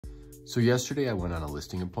So yesterday I went on a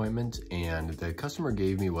listing appointment and the customer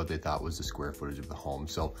gave me what they thought was the square footage of the home.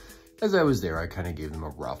 So as I was there, I kind of gave them a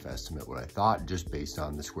rough estimate what I thought just based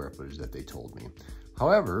on the square footage that they told me.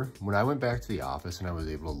 However, when I went back to the office and I was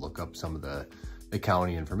able to look up some of the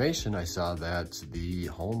county information, I saw that the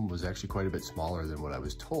home was actually quite a bit smaller than what I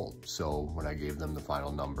was told. So when I gave them the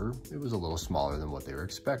final number, it was a little smaller than what they were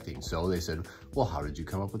expecting. So they said, well, how did you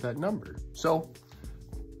come up with that number? So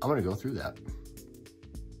I'm gonna go through that.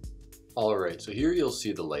 All right, so here you'll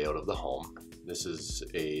see the layout of the home. This is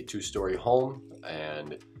a 2-story home,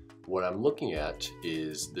 and what I'm looking at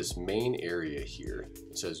is this main area here.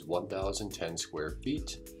 It says 1,010 square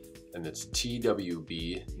feet, and that's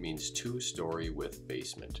TWB, means 2-story with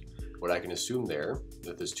basement. What I can assume there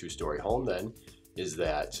with this 2-story home then is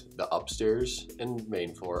that the upstairs and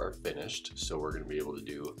main floor are finished, so we're gonna be able to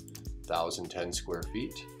do 1,010 square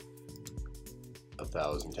feet,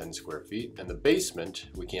 1,010 square feet, and the basement,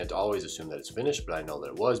 we can't always assume that it's finished, but I know that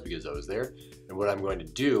it was because I was there. And what I'm going to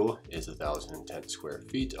do is 1,010 square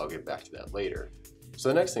feet. I'll get back to that later. So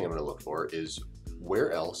the next thing I'm going to look for is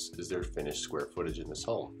where else is there finished square footage in this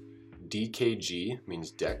home? DKG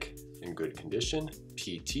means deck in good condition,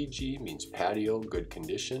 PTG means patio, good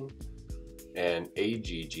condition, and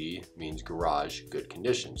AGG means garage, good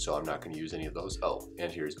condition. So I'm not going to use any of those. Oh,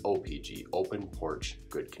 and here's OPG, open porch,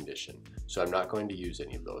 good condition. So I'm not going to use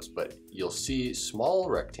any of those, but you'll see small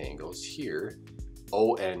rectangles here.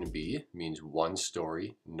 ONB means 1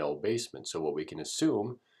 story, no basement. So what we can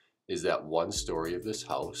assume is that 1 story of this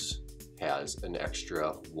house has an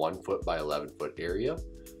extra 1 foot by 11 foot area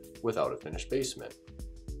without a finished basement.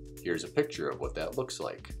 Here's a picture of what that looks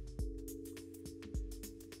like.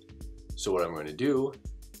 So what I'm going to do,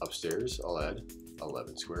 upstairs, I'll add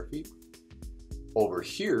 11 square feet. Over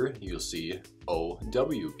here, you'll see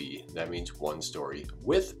OWB. That means 1 story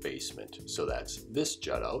with basement. So that's this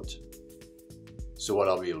jut out. So what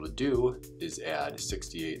I'll be able to do is add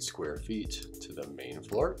 68 square feet to the main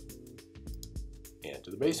floor and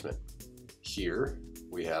to the basement. Here,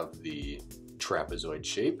 we have the trapezoid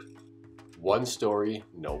shape. 1 story,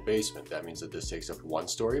 no basement. That means that this takes up 1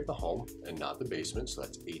 story of the home and not the basement, so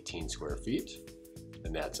that's 18 square feet.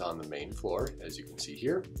 And that's on the main floor, as you can see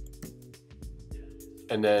here.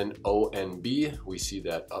 And then ONB, we see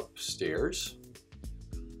that upstairs,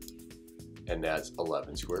 and that's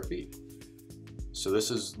 11 square feet. So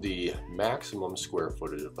this is the maximum square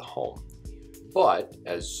footage of the home. But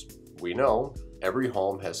as we know, every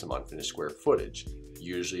home has some unfinished square footage,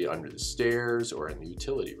 usually under the stairs or in the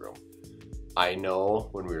utility room. I know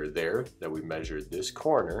when we were there that we measured this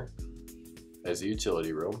corner as the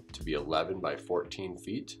utility room to be 11 by 14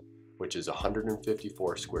 feet, which is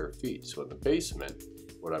 154 square feet. So in the basement,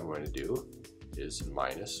 what I'm going to do is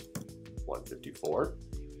minus 154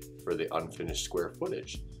 for the unfinished square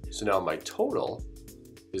footage. So now my total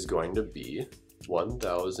is going to be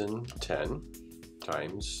 1,010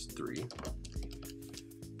 times 3.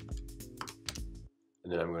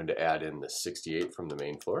 And then I'm going to add in the 68 from the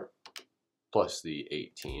main floor, plus the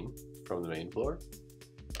 18 from the main floor,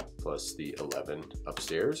 plus the 11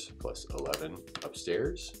 upstairs, plus 11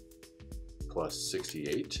 upstairs, plus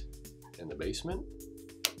 68 in the basement,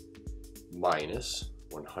 minus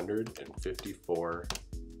 154.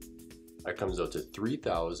 That comes out to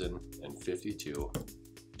 3,052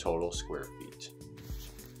 total square feet.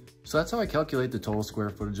 So that's how I calculate the total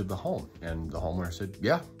square footage of the home. And the homeowner said,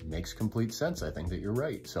 yeah, makes complete sense. I think that you're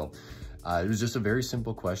right. So it was just a very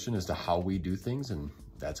simple question as to how we do things, and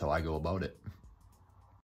that's how I go about it.